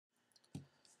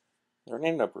There are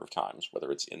any number of times,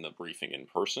 whether it's in the briefing in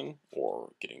person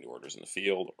or getting the orders in the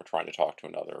field or trying to talk to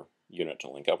another unit to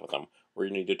link up with them, where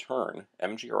you need to turn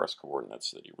MGRS coordinates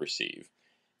that you receive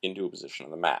into a position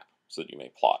on the map so that you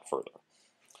may plot further.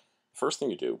 The first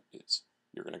thing you do is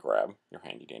you're going to grab your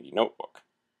handy dandy notebook.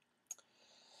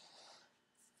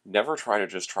 Never try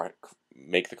to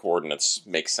make the coordinates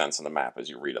make sense on the map as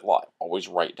you read it live. Always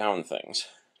write down things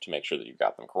to make sure that you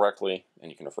got them correctly and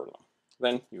you can refer to them.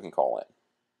 Then you can call in.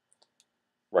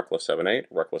 Reckless 78,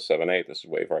 Reckless 78, this is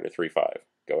Wave Rider 35.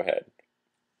 Go ahead.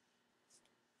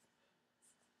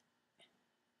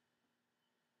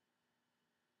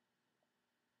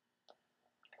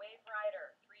 Wave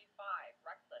Rider 35,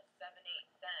 Reckless 78,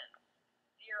 send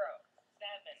 0790875.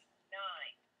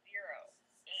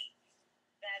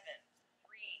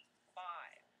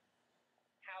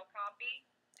 How copy?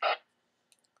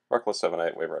 Reckless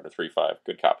 78, Wave Rider 35,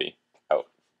 good copy, out.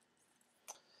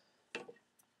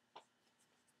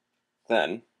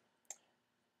 Then,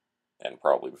 and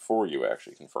probably before you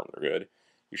actually confirm they're good,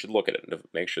 you should look at it and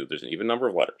make sure that there's an even number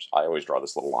of letters. I always draw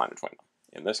this little line between them.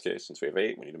 In this case, since we have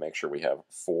 8, we need to make sure we have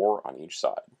 4 on each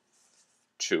side.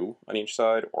 2 on each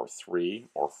side, or 3,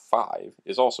 or 5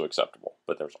 is also acceptable,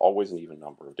 but there's always an even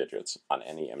number of digits on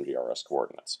any MGRS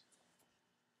coordinates.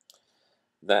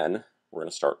 Then, we're going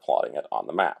to start plotting it on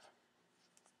the map.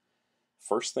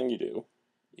 First thing you do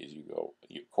is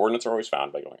coordinates are always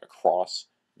found by going across,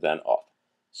 then up.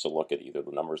 So look at either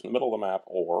the numbers in the middle of the map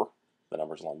or the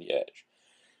numbers along the edge.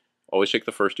 Always take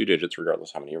the first 2 digits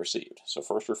regardless how many you received. So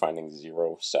first we're finding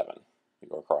 0, 7. We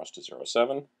go across to 0,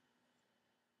 7,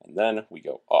 and then we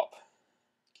go up.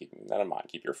 Keeping that in mind,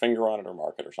 keep your finger on it or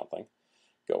mark it or something.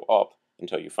 Go up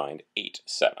until you find 8,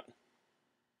 7.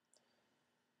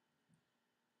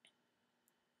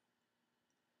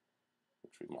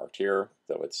 Which we've marked here,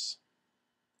 though it's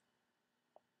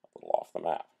a little off the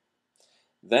map.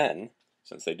 Then,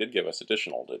 since they did give us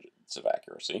additional digits of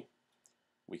accuracy,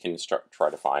 we can try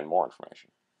to find more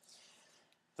information.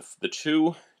 The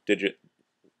 4-digit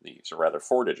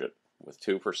with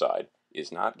 2 per side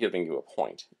is not giving you a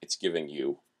point, it's giving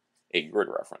you a grid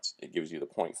reference. It gives you the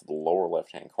point for the lower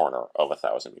left-hand corner of a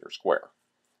 1,000-meter square.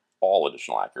 All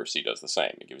additional accuracy does the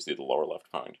same. It gives you the lower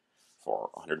left point for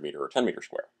a 100-meter or 10-meter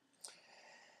square.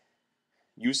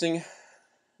 Using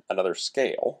another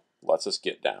scale lets us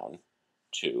get down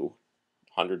to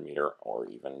 100-meter or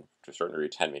even to a certain degree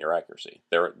 10-meter accuracy.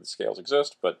 The scales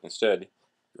exist, but instead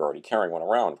you're already carrying one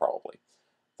around probably.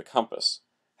 The compass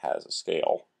has a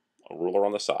scale, a ruler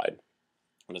on the side,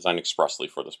 designed expressly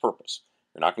for this purpose.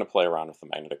 You're not going to play around with the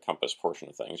magnetic compass portion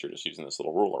of things, you're just using this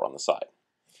little ruler on the side.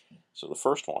 So the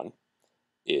first one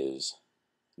is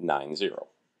 90.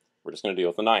 We're just going to deal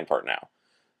with the 9 part now.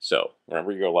 So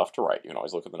whenever you go left to right, you can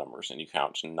always look at the numbers and you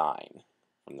count 9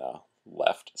 from the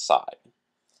left side.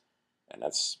 And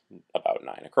that's about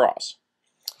 9 across.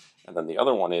 And then the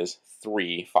other one is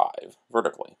 3, 5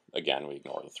 vertically. Again, we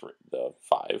ignore the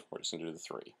 5, we're just going to do the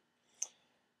 3.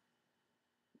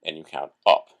 And you count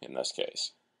up in this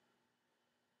case.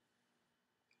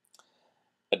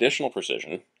 Additional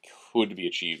precision could be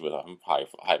achieved with a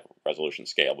high resolution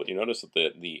scale, but you notice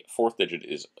that the 4th digit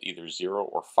is either 0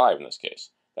 or 5 in this case.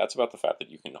 That's about the fact that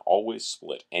you can always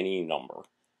split any number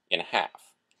in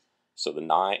half. So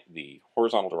the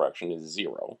horizontal direction is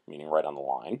 0, meaning right on the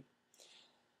line.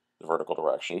 The vertical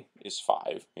direction is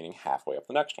 5, meaning halfway up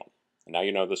the next one. And now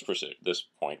you know this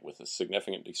point with a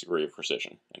significant degree of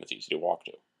precision, and it's easy to walk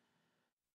to.